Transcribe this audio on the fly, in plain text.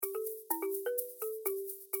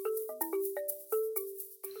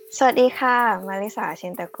สวัสดีค่ะมาริสาชิ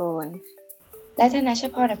นตระกูลและธนช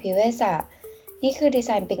พร อภิเวศะนี่คือ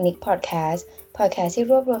Design Picnic Podcast ที่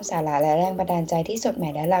รวบรวมสาระและแรงบันดาลใจที่สดใหม่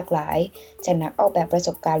และหลากหลายจากนักออกแบบประส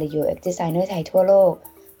บการณ์หรือ UX Designer ไทยทั่วโลก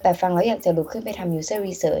แบบฟังแล้วอยากจะลุกขึ้นไปทำ User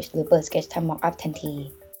Research หรือเปิด Sketch ทำ Mockup ทันที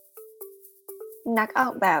นักออ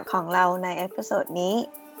กแบบของเราในเอพิโซดนี้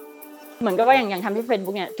เหมือนกับว่าอย่างทำที่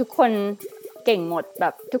Facebook เนี่ยทุกคนเก่งหมดแบ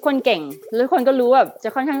บทุกคนเก่งแล้วทุกคนก็รู้แบบจะ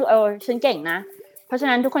ค่อนข้างฉันเก่งนะเพราะฉะ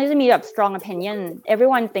นั้นทุกคนจะมีแบบ strong opinion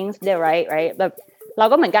everyone thinks they're right แบบเรา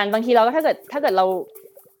ก็เหมือนกันบางทีเราก็ถ้าเกิดเรา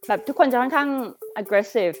แบบทุกคนจะค่อนข้าง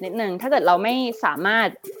aggressive นิดนึงถ้าเกิดเราไม่สามารถ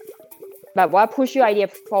แบบว่า push your idea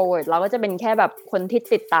forward เราก็จะเป็นแค่แบบคนที่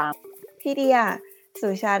ติดตามพี่เดียสุ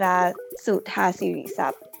ชาดาสุธาศิริทรั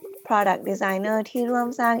พย์ Product Designer ที่ร่วม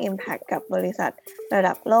สร้าง Impact กับบริษัทระ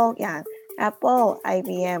ดับโลกอย่าง Apple,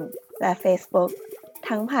 IBM และ Facebook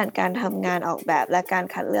ทั้งผ่านการทำงานออกแบบและการ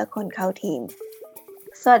คัดเลือกคนเข้าทีม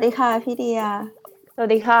สวัสดีค่ะพี่เดียสวัส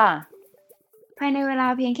ดีค่ะภายในเวลา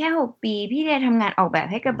เพียงแค่6 ปีพี่เดียทำงานออกแบบ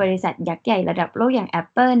ให้กับบริษัทยักษ์ใหญ่ระดับโลกอย่าง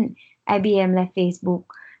Apple, IBM และ Facebook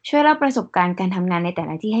ช่วยเล่าประสบการณ์การทำงานในแต่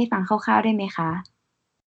ละที่ให้ฟังคร่าวๆได้ไหมคะ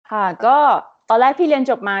ค่ะก็ตอนแรกพี่เรียน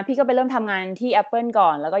จบมาพี่ก็ไปเริ่มทำงานที่ Apple ก่อ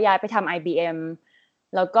นแล้วก็ย้ายไปทำ IBM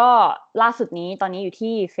แล้วก็ล่าสุดนี้ตอนนี้อยู่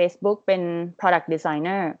ที่ Facebook เป็น Product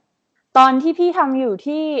Designer ตอนที่พี่ทำอยู่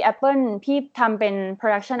ที่ Apple พี่ทำเป็น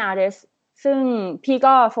Production Artist ซึ่งพี่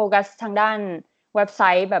ก็โฟกัสทางด้านเว็บไซ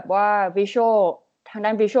ต์แบบว่า Visual ทางด้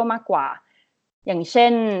าน Visual มากกว่าอย่างเช่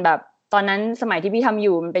นแบบตอนนั้นสมัยที่พี่ทำอ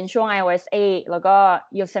ยู่มันเป็นช่วง iOS 8แล้วก็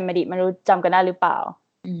Yosemite ไม่รู้จำกันได้หรือเปล่า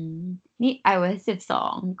นี่ iOS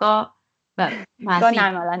 12ก็แบบมาก็นา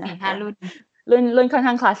นมาแล้วนะ4-5 รุ่นค่อน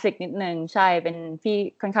ข้างคลาสสิกนิดนึงใช่เป็นพี่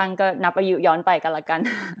ค่อนข้างก็นับอายุย้อนไปกันละกัน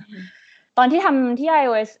ตอนที่ทำที่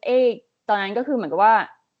iOS 8ตอนนั้นก็คือเหมือนกับว่า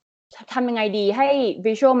ทำยังไงดีให้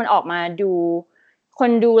visual มันออกมาดูค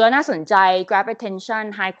นดูแล้วน่าสนใจ grab attention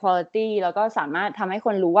high quality แล้วก็สามารถทำให้ค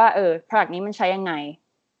นรู้ว่าproduct นี้มันใช้ยังไง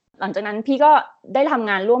หลังจากนั้นพี่ก็ได้ทำ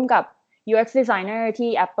งานร่วมกับ UX designer ที่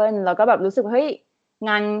Apple แล้วก็แบบรู้สึกเฮ้ย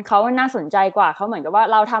งานเขาน่าสนใจกว่าเขาเหมือนกับว่า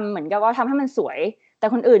เราทำเหมือนกับว่าทำให้มันสวยแต่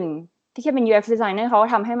คนอื่นที่แค่เป็น UX designer เขา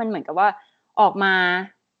ทำให้มันเหมือนกับว่าออกมา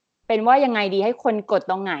เป็นว่ายังไงดีให้คนกด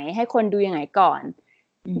ตรงไหนให้คนดูยังไงก่อน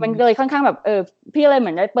มันเลยค่อนข้างแบบพี่เลยเหมื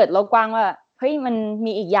อนได้เปิดโลกกว้างว่าเฮ้ยมัน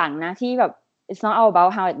มีอีกอย่างนะที่แบบ it's not all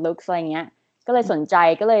about how it looks อะไรเงี้ยก็เลยสนใจ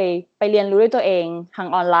ก็เลยไปเรียนรู้ด้วยตัวเองทาง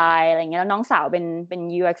ออนไลน์อะไรเงี้ยแล้วน้องสาวเป็น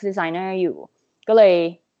UX designer อยู่ก็เลย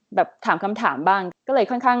แบบถามคำถามบ้างก็เลย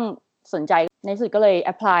ค่อนข้างสนใจในสุดก็เลย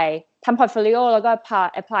apply ทำ portfolio แล้วก็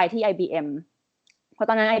apply ที่ IBM เพราะต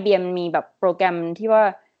อนนั้น IBM มีแบบโปรแกรมที่ว่า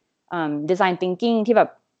design thinking ที่แบบ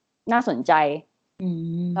น่าสนใจ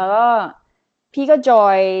แล้วก็พี่ก็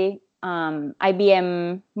join IBM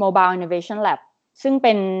Mobile Innovation Lab ซึ่งเ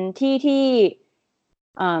ป็นที่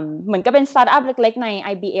เหมือนกับเป็นสตาร์ทอัพเล็กๆใน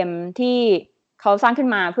IBM ที่เขาสร้างขึ้น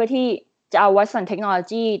มาเพื่อที่จะเอาวัตสันเทคโนโล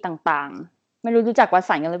ยีต่างๆไม่รู้จักวัต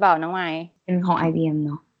สันกันหรือเปล่าน้องไมค์เป็นของ IBM เ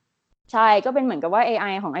นาะใช่ก็เป็นเหมือนกับว่า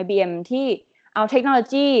AI ของ IBM ที่เอาเทคโนโล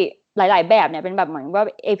ยีหลายๆแบบเนี่ยเป็นแบบเหมือนว่า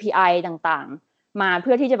API ต่างๆมาเ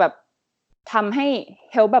พื่อที่จะแบบทำให้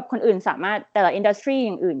help แบบคนอื่นสามารถแต่ละ industry อ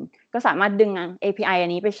ย่างอื่นก็สามารถดึง API อั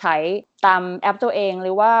นนี้ไปใช้ตามแอปตัวเองห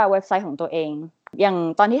รือว่าเว็บไซต์ของตัวเองอย่าง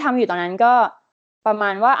ตอนที่ทำอยู่ตอนนั้นก็ประมา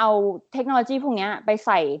ณว่าเอาเทคโนโลยีพวกนี้ไปใ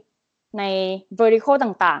ส่ใน vertical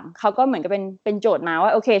ต่างๆเขาก็เหมือนกับเป็นโจทย์มาว่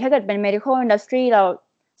าโอเคถ้าเกิดเป็น medical industry เรา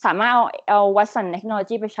สามารถเอาวัตสันเทคโนโล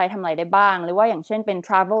ยีไปใช้ทำอะไรได้บ้างหรือว่าอย่างเช่นเป็น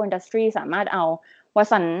travel industry สามารถเอาวัต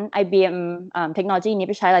สัน IBM เทคโนโลยีนี้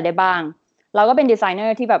ไปใช้อะไรได้บ้างเราก็เป็นดีไซเนอ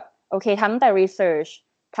ร์ที่แบบโอเคทำแต่ research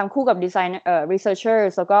ทำคู่กับดีไซเนอร์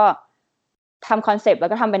researchers แล้วก็ทำคอนเซปต์แล้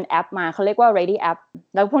วก็ทำเป็นแอปมาเขาเรียกว่า ready app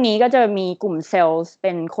แล้วพวกนี้ก็จะมีกลุ่มเซลล์เ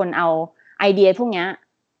ป็นคนเอาไอเดียพวกนี้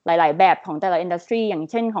หลายๆแบบของแต่ละ industry อย่าง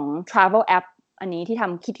เช่นของ travel app อันนี้ที่ท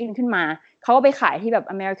ำคิดขึ้นมาเขาก็ไปขายที่แบบ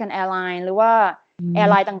American Airlines หรือว่าแอ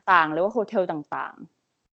ร์ไลน์ต่างๆหรือว่าโฮเทลต่าง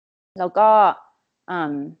ๆแล้วก็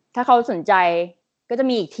ถ้าเขาสนใจก็จะ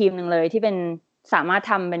มีอีกทีมหนึ่งเลยที่เป็นสามารถ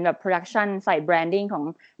ทำเป็นแบบ production ใส่ branding ของ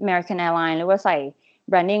American Airlines หรือว่าใส่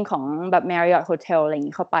branding ของแบบ Marriott Hotel อะไรอย่าง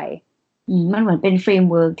นี้เข้าไปมันเหมือนเป็นเฟรม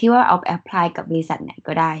เวิร์กที่ว่าเอาแอพพลายกับบริษัทไหน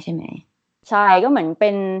ก็ได้ใช่ไหมใช่ก็เหมือนเป็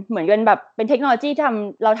นแบบเป็นเทคโนโลยีที่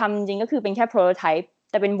เราทำจริงก็คือเป็นแค่ prototype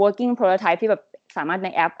แต่เป็น working prototype ที่แบบสามารถใน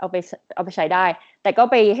แอปเอาไปใช้ได้แต่ก็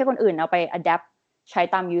ไปให้คนอื่นเอาไป adapt ใช้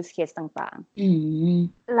ตาม use case ต่าง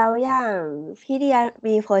ๆแล้วอย่างพี่เดีย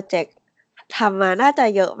มีโปรเจกต์ทำมาน่าจะ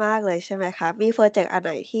เยอะมากเลยใช่ไหมคะมีโปรเจกต์อันไห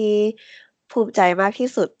นที่ภูมิใจมากที่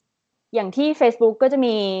สุดอย่างที่ Facebook ก็จะ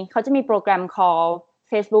มีเขาจะมีโปรแกรม call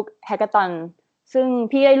Facebook Hackathon ซึ่ง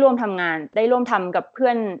พี่ได้ร่วมทำกับเพื่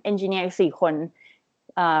อน engineer อีก4 คน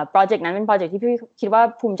โปรเจกต์นั้นเป็นโปรเจกต์ที่พี่คิดว่า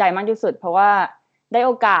ภูมิใจมากที่สุดเพราะว่าได้โ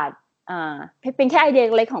อกาสเป็นแค่ไอเดีย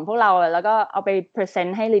เล็กของพวกเราแล้วก็เอาไป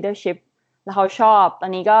present ให้ leadership แล้วเขาชอบตอ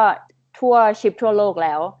นนี้ก็ทั่วโลกแ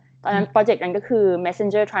ล้วตอนนั้นโปรเจกต์นั้นก็คือ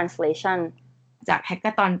messenger translation จากแฮกเกอ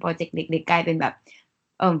ร์ตอนโปรเจกต์เล็กๆกลายเป็นแบบ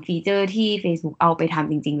ฟีเจอร์ที่ Facebook เอาไปท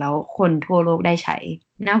ำจริงๆแล้วคนทั่วโลกได้ใช้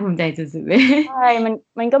น่าภูมิใจสุดๆเลยใช่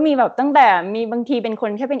มันก็มีแบบตั้งแต่มีบางทีเป็นค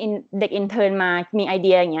นแค่เป็นเด็กอินเทอร์นมามีไอเ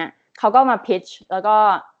ดียอย่างเงี้ยเขาก็มา pitch แล้ว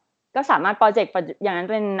ก็สามารถโปรเจกต์อย่างนั้น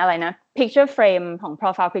เป็นอะไรนะ picture frame ของ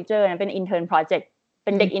profile picture นั้นเป็น intern project เ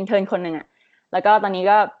ป็นเด็ก intern คนหนึ่งอ่ะแล้วก็ตอนนี้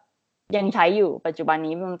ก็ยังใช้อยู่ปัจจุบัน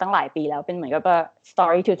นี้มันตั้งหลายปีแล้วเป็นเหมือนกับ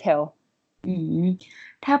story to tell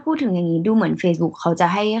ถ้าพูดถึงอย่างนี้ดูเหมือน Facebook เขาจะ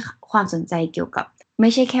ให้ความสนใจเกี่ยวกับไม่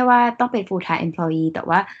ใช่แค่ว่าต้องเป็น full time employee แต่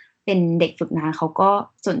ว่าเป็นเด็กฝึกงานเขาก็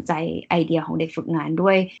สนใจไอเดียของเด็กฝึกงานด้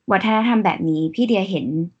วยวัฒนธรรมแบบนี้พี่เดียเห็น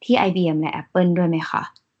ที่ IBM และ Apple ด้วยไหมคะ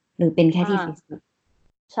หรือเป็นแค่ที่ Facebook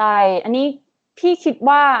ใช่อันนี้พี่คิด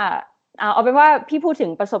ว่าเอาเป็นว่าพี่พูดถึง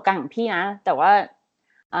ประสบการณ์ของพี่นะแต่ว่า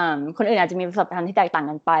คนอื่นอาจจะมีประสบการณ์ที่แตกต่าง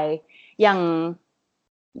กันไปอย่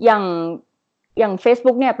าง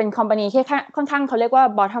Facebook เนี่ยเป็นคอมพานีที่ค่อนข้างเขาเรียกว่า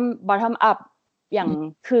bottom up อย่าง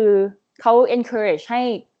คือเขา encourage ให้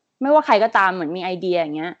ไม่ว่าใครก็ตามเหมือนมีไอเดียอ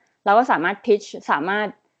ย่างเงี้ยเราก็สามารถ pitch สามารถ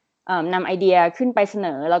นำไอเดียขึ้นไปเสน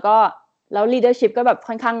อแล้ว leadership ก็แบบ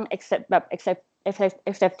ค่อนข้าง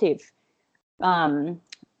acceptive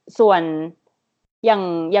ส่วนอ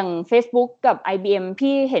ย่าง Facebook กับ IBM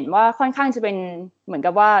พี่เห็นว่าค่อนข้างจะเป็นเหมือน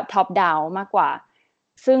กับว่า top down มากกว่า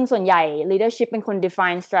ซึ่งส่วนใหญ่ leadership เป็นคน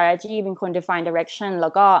define strategy เป็นคน define direction แล้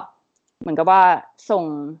วก็เหมือนกับว่าส่ง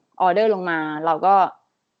order ลงมาเราก็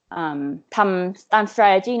ทำตาม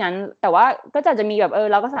strategy นั้นแต่ว่าก็จะมีแบบ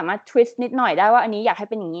เราก็สามารถ twist นิดหน่อยได้ว่าอันนี้อยากให้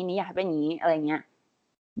เป็นอย่างนี้นี้อยากให้เป็นอย่างนี้อะไรเงี้ย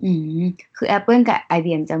คือ Apple กับ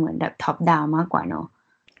IBM จะเหมือนแบบ top down มากกว่าเนาะ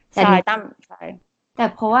ใช่แต่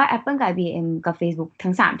เพราะว่า Apple กับ IBM กับ Facebook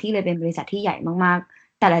ทั้ง3ที่เลยเป็นบริษัทที่ใหญ่มาก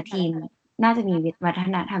ๆแต่ละทีมน่าจะมีวัฒ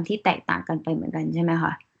นธรรมที่แตกต่างกันไปเหมือนกันใช่ไหมค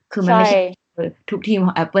ะคือมันไม่ใช่ทุกทีมข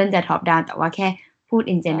อง Apple จะ top down แต่ว่าแค่พูด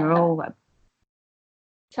in general แบบ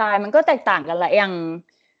ใช่มันก็แตกต่างกันแหละอย่าง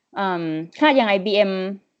ขนาดอย่าง IBM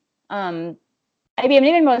IBM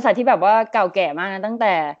นี่เป็นบริษัทที่แบบว่าเก่าแก่มากนะตั้งแ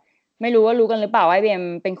ต่ไม่รู้ว่ารู้กันหรือเปล่าว่า IBM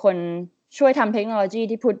เป็นคนช่วยทำเทคโนโลยี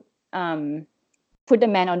ที่put the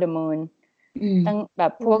man on the moon ตั้งแบ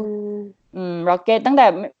บพวกrocket ตั้งแต่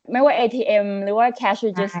ไม่ว่า ATM หรือว่า cash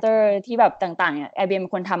register ที่แบบต่างๆเนี่ย IBM เป็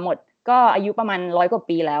นคนทำหมดก็อายุประมาณ100 กว่า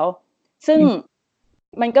ปีแล้วซึ่ง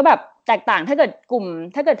มันก็แบบแตกต่างถ้าเ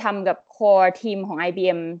กิดทำกับ core team ของ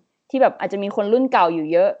IBM ที่แบบอาจจะมีคนรุ่นเก่าอยู่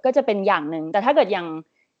เยอะก็จะเป็นอย่างหนึ่งแต่ถ้าเกิดอย่าง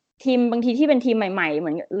ทีมบางทีที่เป็นทีมใหม่ๆเหมื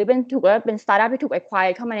อนหรือเป็นสตาร์ทอัพที่ถูก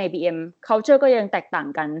acquire เข้ามาใน IBM culture ก็ยังแตกต่าง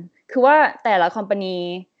กันคือว่าแต่ละ company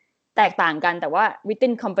แตกต่างกันแต่ว่า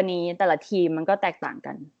within company แต่ละทีมมันก็แตกต่าง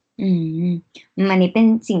กันอันนี้เป็น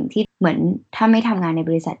สิ่งที่เหมือนถ้าไม่ทำงานใน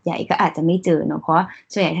บริษัทใหญ่ก็อาจจะไม่เจอเนอะเพราะ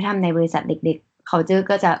ส่วนใหญ่ถ้าทำในบริษัทเด็กๆculture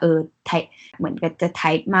ก็จะเหมือนกับจะ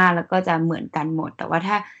tight มากแล้วก็จะเหมือนกันหมดแต่ว่า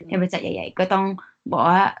ถ้าในบริษัทใหญ่ๆก็ต้องบอก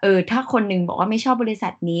ว่าถ้าคนนึงบอกว่าไม่ชอบบริษั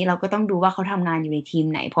ทนี้เราก็ต้องดูว่าเขาทำงานอยู่ในทีม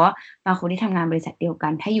ไหนเพราะบางคนที่ทำงานบริษัทเดียวกั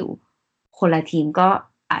นถ้าอยู่คนละทีมก็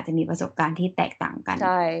อาจจะมีประสบการณ์ที่แตกต่างกันใ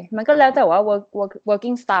ช่มันก็แล้วแต่ว่า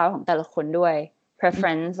working style ของแต่ละคนด้วย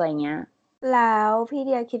preference อะไรเงี้ยแล้วพี่เ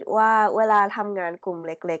ดียคิดว่าเวลาทำงานกลุ่มเ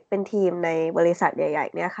ล็กๆเป็นทีมในบริษัทใหญ่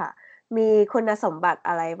ๆเนี่ยค่ะมีคุณสมบัติ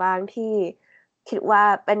อะไรบ้างที่คิดว่า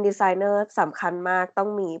เป็นดีไซเนอร์สำคัญมากต้อง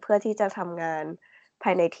มีเพื่อที่จะทำงานภา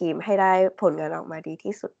ยในทีมให้ได้ผลงานออกมาดี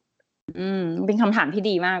ที่สุดเป็นคำถามที่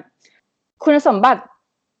ดีมากคุณสมบัติ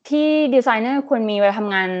ที่ดีไซเนอร์ควรมีเวลาท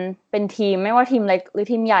ำงานเป็นทีมไม่ว่าทีมเล็กหรือ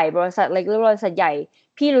ทีมใหญ่บริษัทเล็กหรือบริษัทใหญ่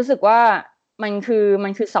พี่รู้สึกว่ามันคื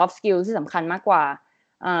อ soft skill ที่สำคัญมากกว่า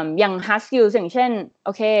อย่าง hard skill อย่างเช่นโอ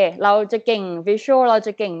เคเราจะเก่ง visual เราจ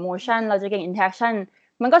ะเก่ง motion เราจะเก่ง interaction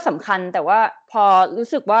มันก็สำคัญแต่ว่าพอรู้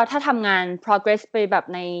สึกว่าถ้าทำงาน progress ไปแบบ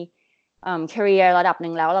ในcareer ระดับห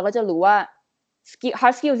นึ่งแล้วเราก็จะรู้ว่า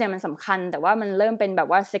hard skills เนี่ยมันสำคัญแต่ว่ามันเริ่มเป็นแบบ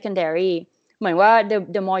ว่า secondary เหมือนว่า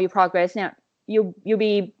the more you progress เนี่ย you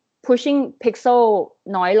be pushing pixel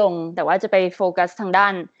น้อยลงแต่ว่าจะไปโฟกัสทางด้า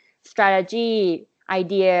น strategy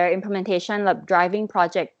idea implementation แบบ driving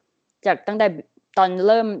project จากตั้งแต่ตอนเ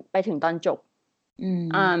ริ่มไปถึงตอนจบ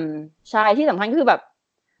ใช่ที่สำคัญก็คือแบบ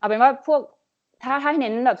เอาเป็นว่าพวกถ้าเ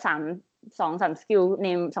น้นแบบ2-3 skill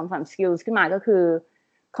name 2-3 skills ขึ้นมาก็คือ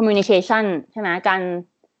communication ใช่ไหมก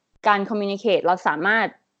าร communicate เราสามารถ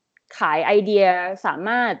ขายไอเดียสาม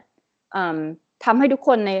ารถทำให้ทุกค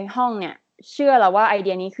นในห้องเนี่ยเชื่อเราว่าไอเ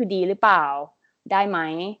ดียนี้คือดีหรือเปล่าได้ไหม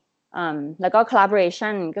แล้วก็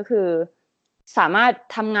collaboration ก็คือสามารถ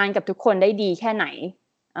ทำงานกับทุกคนได้ดีแค่ไหน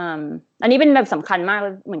อันนี้เป็นแบบสำคัญมาก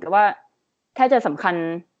เหมือนกับว่า แทบจะสำคัญ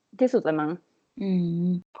ที่สุดเลยมั้ง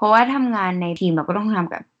เพราะว่าทำงานในทีมเราก็ต้องท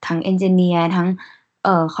ำกับทั้งเอนจิเนียร์ทั้ง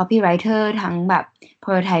copywriter ทั้งแบบ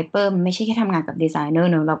prototyper มันไม่ใช่แค่ทำงานกับดีไซเนอร์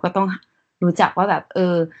เนอะเราก็ต้องรู้จักว่าแบบ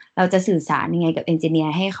เราจะสื่อสารยังไงกับเอนจิเนีย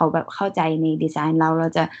ร์ให้เขาแบบเข้าใจในดีไซน์เรา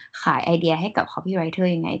จะขายไอเดียให้กับ copywriter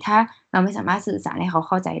ยังไงถ้าเราไม่สามารถสื่อสารให้เขาเ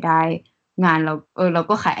ข้าใจได้งานเรา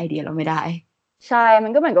ก็ขายไอเดียเราไม่ได้ใช่มั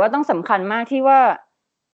นก็เหมือนกับว่าต้องสำคัญมากที่ว่า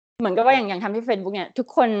เหมือนกับว่าอย่างทำที่ Facebook เนี่ยทุก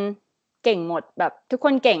คนเก่งหมดแบบทุกค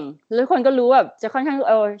นเก่งแล้วทุกคนก็รู้แบบจะค่อนข้าง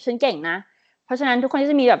ฉันเก่งนะเพราะฉะนั้นทุกคน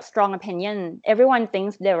จะมีแบบ strong opinion everyone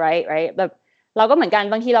thinks they're right แบบเราก็เหมือนกัน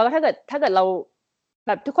บางทีเราก็ถ้าเกิดเราแ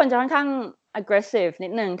บบทุกคนจะค่อนข้าง aggressive นิ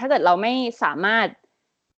ดนึงถ้าเกิดเราไม่สามารถ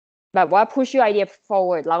แบบว่า push your idea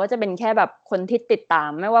forward เราก็จะเป็นแค่แบบคนที่ติดตาม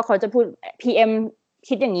ไม่ว่าเขาจะพูด PM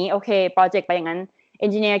คิดอย่างนี้โอเคโปรเจกต์ไปอย่างนั้น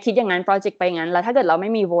engineer คิดอย่างนั้นโปรเจกต์ไปอย่างนั้นแล้วถ้าเกิดเราไม่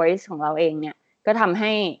มี voice ของเราเองเนี่ยก็ทำใ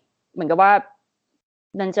ห้เหมือนกับว่า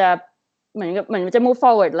มันจะเหมือนจะ move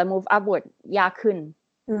forward และ move upward ยากขึ้น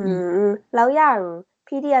แล้วอย่าง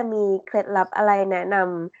พี่เดียมีเคล็ดลับอะไรแนะน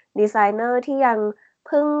ำดีไซเนอร์ที่ยังเ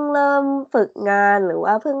พิ่งเริ่มฝึกงานหรือ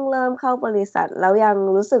ว่าเพิ่งเริ่มเข้าบริษัทแล้วยัง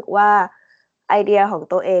รู้สึกว่าไอเดียของ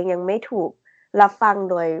ตัวเองยังไม่ถูกรับฟัง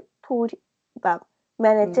โดยผู้แบบแม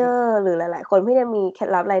เนเจอร์หรือหลายๆคนพี่จะมีเคล็ด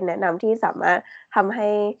ลับอะไรแนะนำที่สามารถทำให้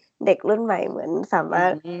เด็กรุ่นใหม่เหมือนสามาร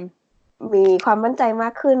ถมีความมั่นใจมา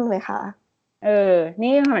กขึ้นไหมคะ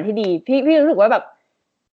นี่เป็นคำถามที่ดีพี่รู้สึกว่าแบบ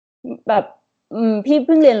พี่เ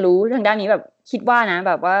พิ่งเรียนรู้ทางด้านนี้แบบคิดว่านะ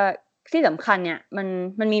แบบว่าที่สำคัญเนี่ย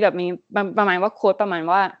มันมีแบบมีประมาณว่าโค้ดประมาณ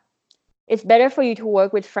ว่า it's better for you to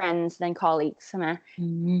work with friends than colleagues ใช่ไหม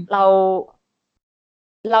เร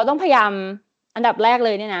าต้องพยายามอันดับแรกเล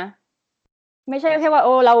ยเนี่ยนะไม่ใช่แค่ว่า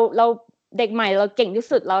เราเด็กใหม่เราเก่งที่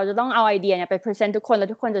สุดเราจะต้องเอาไอเดียเนี่ยไปพรีเซนต์ทุกคนแล้ว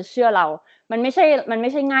ทุกคนจะเชื่อเรามันไม่ใ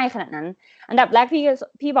ช่ง่ายขนาดนั้นอันดับแรก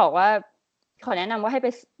พี่บอกว่าขอแนะนำว่าให้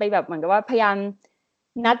ไปแบบเหมือนกับว่าพยายาม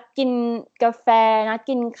นัดกินกาแฟนัด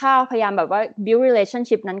กินข้าวพยายามแบบว่า build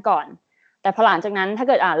relationship นั้นก่อนแต่พอหลังจากนั้นถ้าเ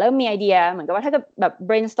กิดเริ่มมีไอเดียเหมือนกับว่าถ้าเกิดแบบ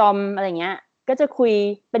brainstorm อะไรเงี้ยก็จะคุย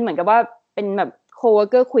เป็นเหมือนกับว่าเป็นแบบ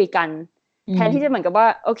coworker คุยกันแทนที่จะเหมือนกับว่า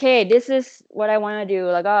โอเค this is what I want to do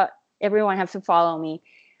แล้วก็ everyone have to follow me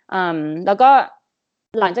แล้วก็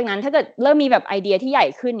หลังจากนั้นถ้าเกิดเริ่มมีแบบไอเดียที่ใหญ่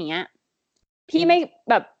ขึ้นอย่างเงี้ยพี่ไม่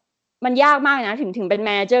แบบมันยากมากนะถึงเป็นแม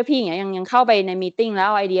เนเจอร์พี่อย่างเงี้ยยังเข้าไปในมีตติ้งแล้วเ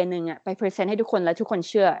อาไอเดียนึงไปพรีเซนต์ให้ทุกคนแล้วทุกคน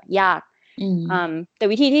เชื่อยากแต่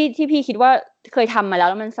วิธีที่พี่คิดว่าเคยทำมาแล้ว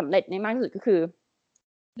มันสำเร็จในมากที่สุดก็คือ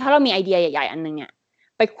ถ้าเรามีไอเดียใหญ่ๆอันนึงเนี่ย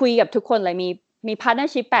ไปคุยกับทุกคนเลยมีพาร์ทเนอ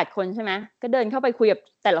ร์ชิพ8 คนใช่ไหมก็เดินเข้าไปคุยกับ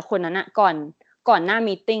แต่ละคนนั้นนะก่อนหน้า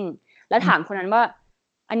มีตติ้งแล้วถามคนนั้นว่า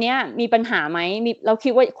อันเนี้ยมีปัญหาไหมเราคิ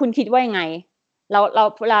ดว่าคุณคิดว่ายังไงเรา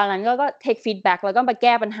เวลานั้นก็ take feedback แล้วก็ไปแ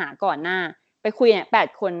ก้ปัญหาก่อนหน้าไปคุยเนี่ย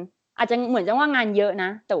8 คนอาจจะเหมือนจะว่างานเยอะนะ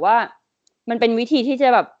แต่ว่ามันเป็นวิธีที่จะ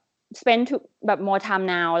แบบ spend แบบ more time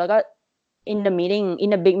now แล้วก็ in the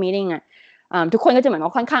big meeting ทุกคนก็จะเหมือนว่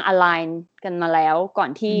าค่อนข้าง align กันมาแล้วก่อน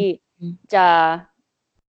ที่จะ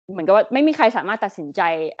เหมือนกับว่าไม่มีใครสามารถตัดสินใจ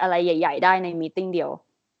อะไรใหญ่ๆได้ใน meeting เดียว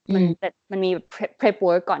มันมี prep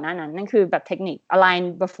work ก่อนหน้านั้นนั่นคือแบบเทคนิค align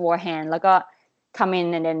beforehand แล้วก็ come in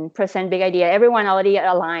and then present big idea everyone already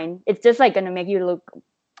aligned it's just like gonna make you look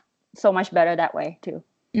so much better that way too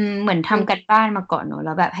เหมือนทำกันบ้านมาก่อนเนอะแ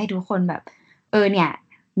ล้วแบบให้ทุกคนแบบเนี่ย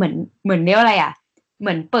เหมือนเรียกอะไรเห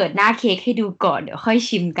มือนเปิดหน้าเค้กให้ดูก่อนเดี๋ยวค่อย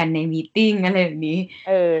ชิมกันในมีตติ้งอะไรแบบนี้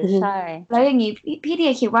ใช่แล้วอย่างนี้พี่เดี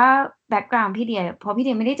ยคิดว่าแบ็คกราวด์พี่เดียเพราะพี่เ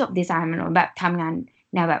ดียไม่ได้จบดีไซน์มันแบบทำงาน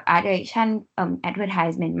แนวแบบ art direction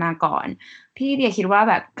advertisement มาก่อนพี่เดียคิดว่า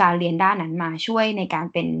แบบการเรียนด้านนั้นมาช่วยในการ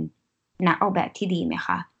เป็นนักออกแบบที่ดีไหมค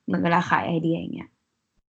ะเหมือนเวลาขายไอเดียอย่างเงี้ย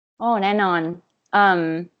แน่นอน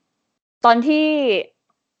ตอนที่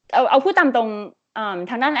เอาพูดตามตรง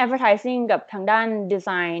ทางด้าน advertising กับทางด้าน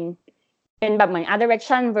design เป็นแบบเหมือน art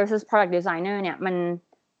direction versus product designer เนี่ยมัน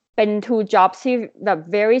เป็น two jobs ที่แบบ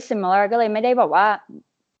very similar ก็เลยไม่ได้แบบว่า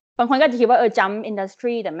บางคนก็จะคิดว่าjump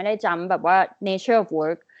industry แต่ไม่ได้ jump แบบว่า nature of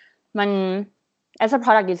work มัน as a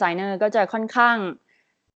product designer ก็จะค่อนข้าง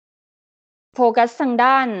โฟกัสทาง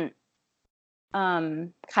ด้าน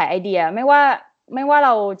ขายไอเดียไม่ว่าเร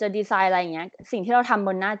าจะดีไซน์อะไรอย่างเงี้ยสิ่งที่เราทำบ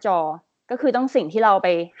นหน้าจอก็คือต้องสิ่งที่เราไป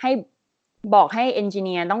ให้บอกให้เอนจิเ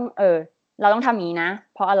นียร์ต้องเราต้องทำอย่างนี้นะ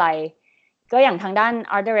เพราะอะไรก็อย่างทางด้าน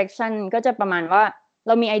art direction ก็จะประมาณว่าเ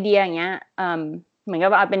รามีไอเดียอย่างเงี้ยเหมือนกั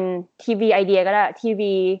บว่าเป็นทีวีไอเดียก็ได้ที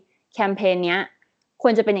วีแคมเปญเนี้ยคว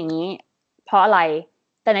รจะเป็นอย่างนี้เพราะอะไร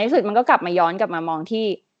แต่ในที่สุดมันก็กลับมาย้อนกลับมามองที่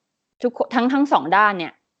ทุกทั้งสองด้านเนี่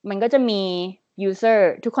ยมันก็จะมี user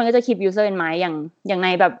ทุกคนก็จะ keep user in mind อย่างใน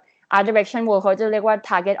แบบ art direction world เขาจะเรียกว่า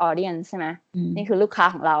target audience ใช่ไหมนี่คือลูกค้า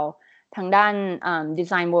ของเราทางด้าน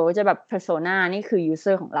design world จะแบบ persona นี่คือ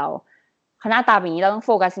user ของเรา เขาหน้าตาแบบนี้เราต้องโฟ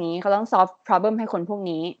กัสอย่างนี้เขาต้อง solve problem ให้คนพวก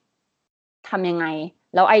นี้ทำยังไง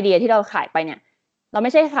แล้วไอเดียที่เราขายไปเนี่ยเราไ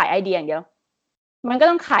ม่ใช่ขายไอเดียอย่างเดียวมันก็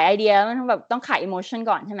ต้องขายไอเดียแล้วมันแบบต้องขาย emotion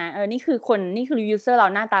ก่อนใช่ไหมนี่คือคนนี่คือ user เรา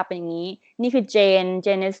หน้าตาเป็นอย่างนี้นี่คือ Jane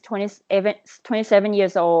is 27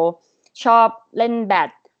 years old ชอบเล่นแบด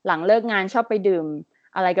หลังเลิกงานชอบไปดื่ม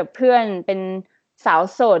อะไรกับเพื่อนเป็นสาว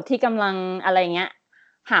โสดที่กำลังอะไรเงี้ย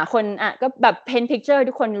หาคนก็แบบ paint picture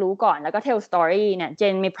ทุกคนรู้ก่อนแล้วก็ tell story เนี่ย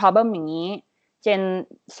Jane มี problem อย่างนี้ Jane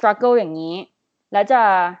struggle อย่างนี้แล้วจะ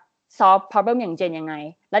solve problem อย่าง Jane ยังไง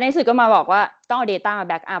แล้วในสุดก็มาบอกว่าต้องเอา data มา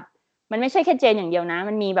back up มันไม่ใช่แค่ Jane อย่างเดียวนะ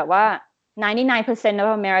มันมีแบบว่า 99% of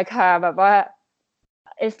America แบบว่า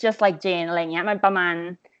it's just like Jane อะไรเงี้ยมันประมา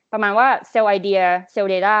ณว่า sell idea sell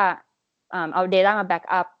data เอา data มา back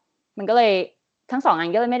up มันก็เลยทั้งสองอัน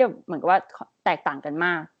ก็เลยไม่ได้เหมือนกับว่าแตกต่างกันม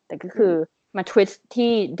ากแต่ก็คือมา twist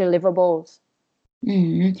ที่ deliverables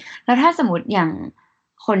แล้วถ้าสมมติอย่าง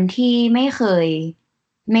คนที่ไม่เคย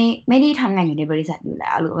ไม่ได้ทำงานอยู่ในบริษัทอยู่แ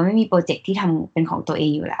ล้วหรือว่าไม่มีโปรเจกต์ที่ทำเป็นของตัวเอ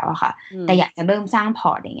งอยู่แล้วอะค่ะแต่อยากจะเริ่มสร้างพ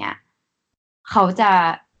อร์ตอย่างเงี้ยเขาจะ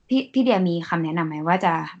พี่เดียมีคำแนะนำไหมว่าจ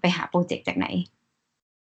ะไปหาโปรเจกต์จากไหน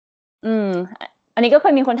อันนี้ก็เค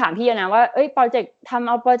ยมีคนถามพี่นะว่าโปรเจกต์เ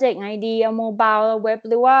อาโปรเจกต์ไงดีเอาโมบายเว็บ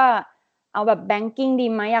หรือว่าเอาแบบแบงกิ้งดี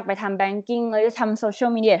ไหมอยากไปทำแบงกิ้งแล้วจะทำโซเชีย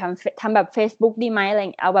ลมีเดียทำแบบ Facebook ดีไหมอะไร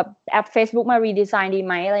เอาแบบแอป Facebook มารีดีไซน์ดีไ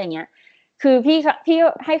หมอะไรอย่างเงี้ยคือพี่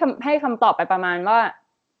ให้คำตอบไปประมาณว่า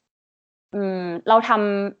เร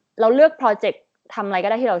าเลือกโปรเจกต์ทำอะไรก็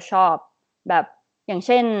ได้ที่เราชอบแบบอย่างเ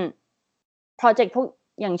ช่นโปรเจกต์พวก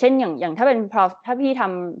อย่างเช่นอย่างถ้าเป็นถ้าพี่ท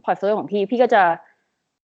ำพอร์ตโฟลิโอของพี่ก็จะ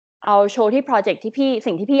เอาโชว์ที่โปรเจกต์ที่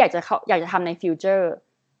สิ่งที่พี่อยากจะทำในฟิวเจอร์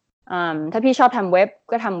ถ้าพี่ชอบทำเว็บ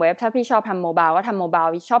ก็ทำเว็บถ้าพี่ชอบทำโมบายก็ทำโมบาย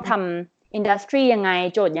ชอบทำอินดัสทรียังไง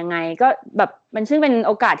โจทย์ยังไงก็แบบมันซึ่งเป็นโ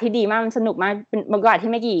อกาสที่ดีมากมันสนุกมากเป็นโอกาส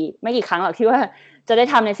ที่ไม่กี่ครั้งหรอกที่ว่าจะได้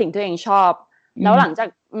ทำในสิ่งตัวเองชอบแล้วหลังจาก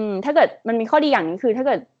ถ้าเกิดมันมีข้อดีอย่างนึงคือถ้าเ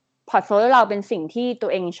กิดพอร์ตโฟลิโอเราเป็นสิ่งที่ตั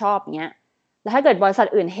วเองชอบเงี้ยแล้วถ้าเกิดบริษัท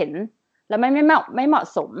อื่นเห็นแล้วไม่เหมาะ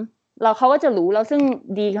สมเขาก็จะรู้แล้วซึ่ง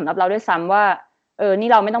ดีสำหรับเราด้วยซ้ำว่านี่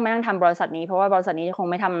เราไม่ต้องมานั่งทำบริษัทนี้เพราะว่าบริษัทนี้คง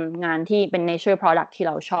ไม่ทำงานที่เป็น nature product ที่เ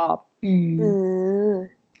ราชอบ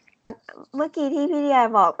เมื่อกี้ที่พี่เดีย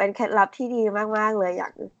บอกเป็นเคล็ดลับที่ดีมากๆเลยอ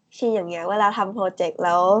ย่างเงี้ยเวลาทำโปรเจกต์แ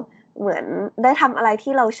ล้วเหมือนได้ทำอะไร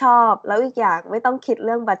ที่เราชอบแล้วอีกอย่างไม่ต้องคิดเ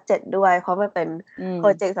รื่องบัดเจ็ตด้วยเพราะมันเป็นโปร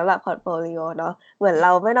เจกต์สำหรับพอร์ตโฟลิโอเนาะเหมือนเร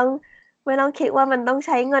าไม่ต้องคิดว่ามันต้องใ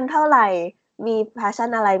ช้เงินเท่าไหร่มีแพชชั่น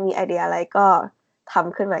อะไรมีไอเดียอะไรก็ท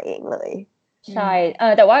ำขึ้นมาเองเลยใช่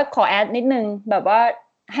แต่ว่าขอแอดนิดนึงแบบว่า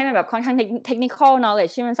ให้มันแบบค่อนข้างเทคนิคอล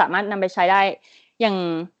knowledge ที่มันสามารถนำไปใช้ได้อย่าง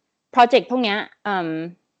โปรเจกต์พวกเนี้ย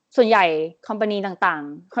ส่วนใหญ่คอมพานีต่าง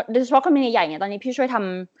ๆโดยเฉพาะคอมพานีใหญ่เนี่ยตอนนี้พี่ช่วยท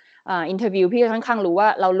ำอินเทอร์วิวพี่ค่อนข้างรู้ว่า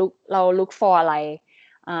เรา look for อะไร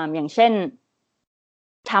อย่างเช่น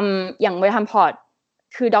อย่างเวลาทำพอร์ต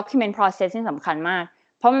คือ document process ที่สำคัญมาก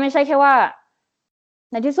เพราะมันไม่ใช่แค่ว่า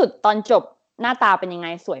ในที่สุดตอนจบหน้าตาเป็นยังไง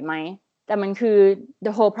สวยไหมแต่มันคือ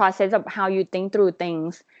the whole process of how you think through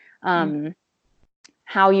things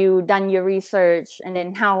how you done your research and then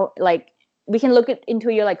how like we can look into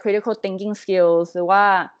your like critical thinking skills หรือว่า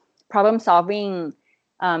problem solving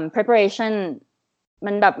preparation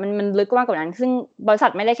มันแบบมันลึกมากกว่านั้นซึ่งบริษั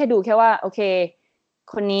ทไม่ได้แค่ดูแค่ว่าโอเค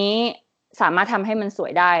คนนี้สามารถทำให้มันสว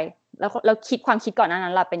ยได้แล้วความคิดก่อนหน้า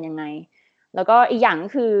นั้นล่ะเป็นยังไงแล้วก็อีกอย่างก็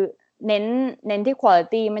คือเน้นที่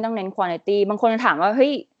quality ไม่ต้องเน้น quantity บางคนถามว่าเฮ้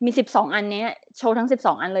ยมี12อันนี้โชว์ทั้ง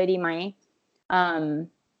12อันเลยดีไหม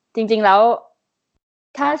จริงๆแล้ว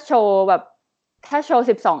ถ้าโชว์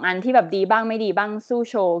12อันที่แบบดีบ้างไม่ดีบ้างสู้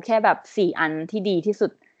โชว์แค่แบบ4อันที่ดีที่สุ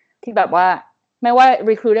ดที่แบบว่าไม่ว่า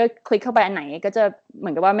recruiter คลิกเข้าไปอันไหนก็จะเหมื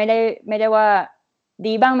อนกับว่าไม่ได้ว่า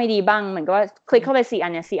ดีบ้างไม่ดีบ้างเหมือนกับว่าคลิกเข้าไป4อั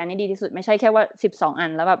นเนี่ย4อันนี้ดีที่สุดไม่ใช่แค่ว่า12อัน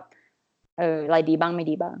แล้วแบบอะไรดีบ้างไม่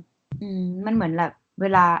ดีบ้างมันเหมือนแบบเว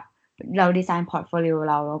ลาเราดีไซน์พอร์ตโฟลิโอ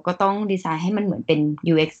เราก็ต้องดีไซน์ให้มันเหมือนเป็น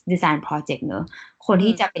UX design project เนอะคน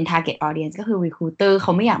ที่จะเป็น target audience ก็คือ recruiter เข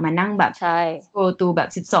าไม่อยากมานั่งแบบ go to แบบ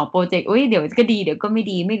12โปรเจกต์เดี๋ยวก็ดีเดี๋ยวก็ไม่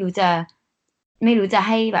ดีไม่รู้จะใ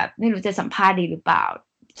ห้แบบไม่รู้จะสัมภาษณ์ดีหรือเปล่า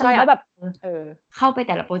ใช่แล้วแบบเข้าไปแ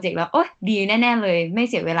ต่ละโปรเจกต์แล้วโอ๊ยดีแน่ๆเลยไม่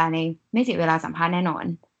เสียเวลาสัมภาษณ์แน่นอน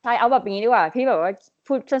ใช่เอาแบบนี้ดีกว่าพี่แบบว่า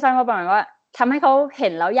พูดสั้นๆว่าประมาณว่าทำให้เขาเห็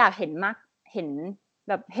นแล้วอยากเห็นมากเห็น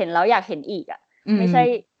แบบเห็นแล้วอยากเห็นอีกอ่ะไม่ใ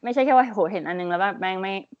ช่แค่ว่าโหเห็นอันนึงแล้วแบบแม่ง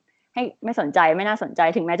ไม่สนใจไม่น่าสนใจ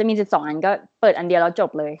ถึงแม้จะมี12อันก็เปิดอันเดียวแล้วจ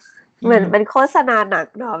บเลยเหมือนเป็นโฆษณาหนัง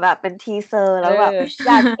เนาะแบบเป็นทีเซอร์แล้วแบบอ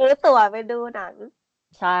ยากซื้อตั๋วไปดูหนัง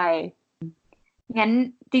ใช่งั้น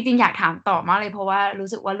จริงๆอยากถามต่อมากเลยเพราะว่ารู้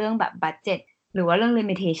สึกว่าเรื่องแบบบัดเจ็ตหรือว่าเรื่อง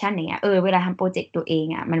limitation อย่างเงี้ยเวลาทำโปรเจกต์ตัวเอง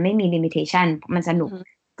อ่ะมันไม่มี limitation มันสนุก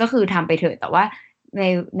ก็คือทำไปเถอะแต่ว่า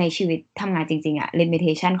ในชีวิตทำงานจริงๆ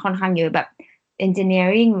limitation ค่อนข้างเยอะแบบ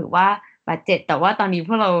engineering หรือว่า budget แต่ว่าตอนนี้พ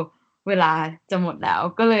วกเราเวลาจะหมดแล้ว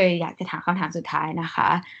ก็เลยอยากจะถามคำถามสุดท้ายนะคะ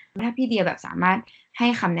ถ้าพี่เดียแบบสามารถให้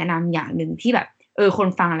คำแนะนำอย่างหนึ่งที่แบบคน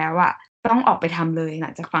ฟังแล้วต้องออกไปทำเลยหลั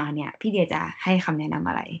งจากฟังเนี่ยพี่เดียจะให้คำแนะนำ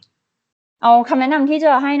อะไรเอาคำแนะนำที่จ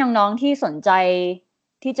ะให้น้องๆที่สนใจ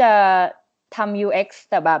ที่จะทำ UX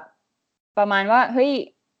แต่แบบประมาณว่าเฮ้ย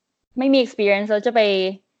ไม่มี experience แล้วจะไป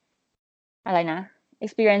อะไรนะ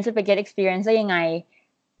experience จะไป get experience ได้ยังไง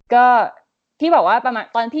ก็พี่บอกว่าประมาณ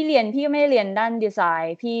ตอนพี่เรียนพี่ก็ไม่ได้เรียนด้านดีไซ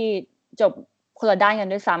น์พี่จบคนละด้านกัน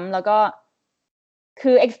ด้วยซ้ำแล้วก็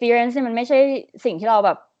คือ experience มันไม่ใช่สิ่งที่เราแ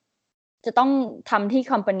บบจะต้องทำที่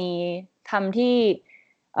company ทำที่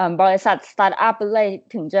บริษัทสตาร์ทอัพอะไร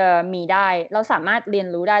ถึงจะมีได้เราสามารถเรียน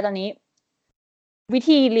รู้ได้ตอนนี้วิ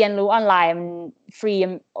ธีเรียนรู้ออนไลน์มันฟรี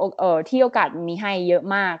ที่โอกาสมีให้เยอะ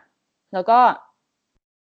มากแล้วก็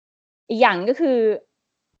อีกอย่างก็คือ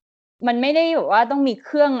มันไม่ได้แบบว่าต้องมีเค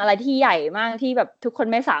รื่องอะไรที่ใหญ่มากที่แบบทุกคน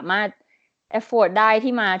ไม่สามารถ afford ได้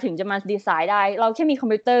ที่มาถึงจะมาดีไซน์ได้เราแค่มีคอม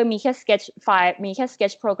พิวเตอร์มีแค่ sketch file มีแค่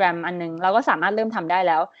sketch โปรแกรมอันนึงเราก็สามารถเริ่มทำได้แ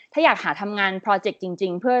ล้วถ้าอยากหาทำงานโปรเจกต์จริ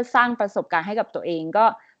งๆเพื่อสร้างประสบการณ์ให้กับตัวเองก็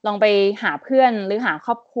ลองไปหาเพื่อนหรือหาค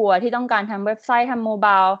รอบครัวที่ต้องการทำเว็บไซต์ทำโมบ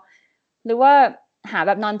ายหรือว่าหาแ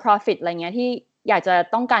บบ non profit อะไรเงี้ยที่อยากจะ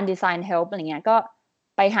ต้องการ design help อะไรเงี้ยก็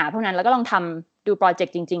ไปหาพวกนั้นแล้วก็ลองทำดูโปรเจก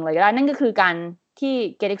ต์จริงๆเลยก็ได้นั่นก็คือการที่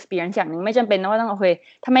get experience อย่างนึงไม่จำเป็นว่าต้องโอเค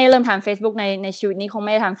ถ้าไม่เริ่มทำ Facebook ในชีวิตนี้คงไ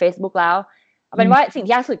ม่ได้ทำ Facebook แล้วเอาเป็นว่าสิ่ง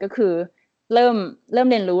ที่ยากสุดก็คือเริ่ม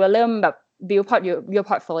เรียนรู้แล้วเริ่มแบบ build your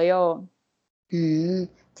portfolio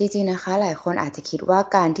จริงๆนะคะหลายคนอาจจะคิดว่า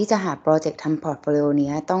การที่จะหาโปรเจกต์ทำพอร์ตโฟลิโอเนี้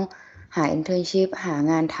ยต้องหา internship หา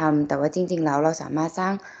งานทำแต่ว่าจริงๆแล้วเราสามารถสร้า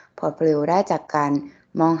งพอร์ตโฟลิโอได้จากการ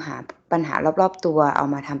มองหาปัญหารอบๆตัวเอา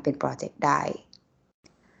มาทำเป็นโปรเจกต์ได้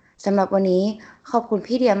สำหรับวันนี้ขอบคุณ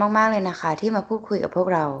พี่เดียมากๆเลยนะคะที่มาพูดคุยกับพวก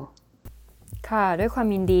เราค่ะด้วยความ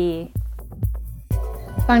ยินดี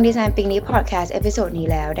ฟังดีไซน์ปิกนิกพอดแคสต์เอพิโซดนี้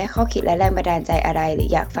แล้วได้ข้อคิดและแรงบันดาลใจอะไรหรือ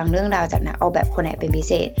อยากฟังเรื่องราวจากนักออกแบบคนไหนเป็นพิเ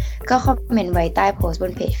ศษก็คอมเมนต์ไว้ใต้โพสต์บ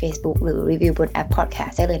นเพจ Facebook หรือรีวิวบนแอปพอดแคส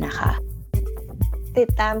ต์ได้เลยนะคะติด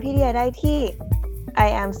ตามพี่เดียได้ที่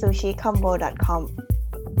iamsushicombo.com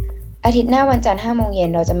อาทิตย์หน้าวันจันทร์ 5 โมงเย็น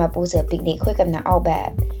เราจะมาปูเสือปิกนิกคุยกับนักออกแบบ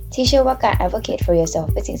ที่เชื่อว่าการ advocate for yourself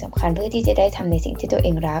เป็นสิ่งสำคัญเพื่อที่จะได้ทำในสิ่งที่ตัวเอ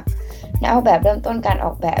งรักนักออกแบบเริ่มต้นการอ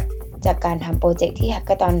อกแบบจากการทำโปรเจกต์ที่แฮกเก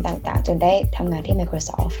อร์ตอนต่างๆจนได้ทำงานที่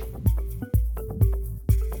Microsoft